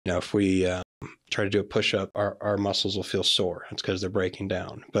if we try to do a push-up, our muscles will feel sore. It's because they're breaking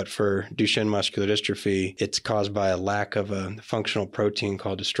down. But for Duchenne muscular dystrophy, it's caused by a lack of a functional protein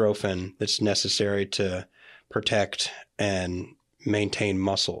called dystrophin that's necessary to protect and maintain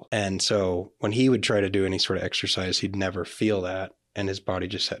muscle. And so when he would try to do any sort of exercise, he'd never feel that, and his body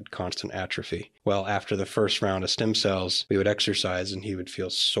just had constant atrophy. Well, after the first round of stem cells, we would exercise and he would feel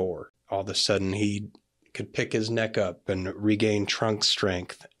sore. All of a sudden, he could pick his neck up and regain trunk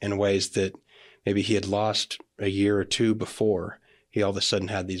strength in ways that maybe he had lost a year or two before. He all of a sudden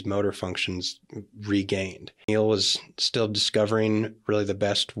had these motor functions regained. Neil was still discovering really the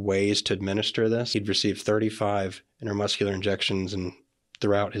best ways to administer this. He'd received 35 intramuscular injections and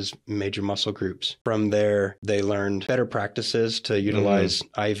throughout his major muscle groups. From there, they learned better practices to utilize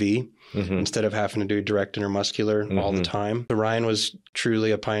IV instead of having to do direct intramuscular all the time. So Ryan was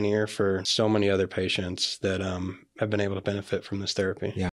truly a pioneer for so many other patients that have been able to benefit from this therapy. Yeah.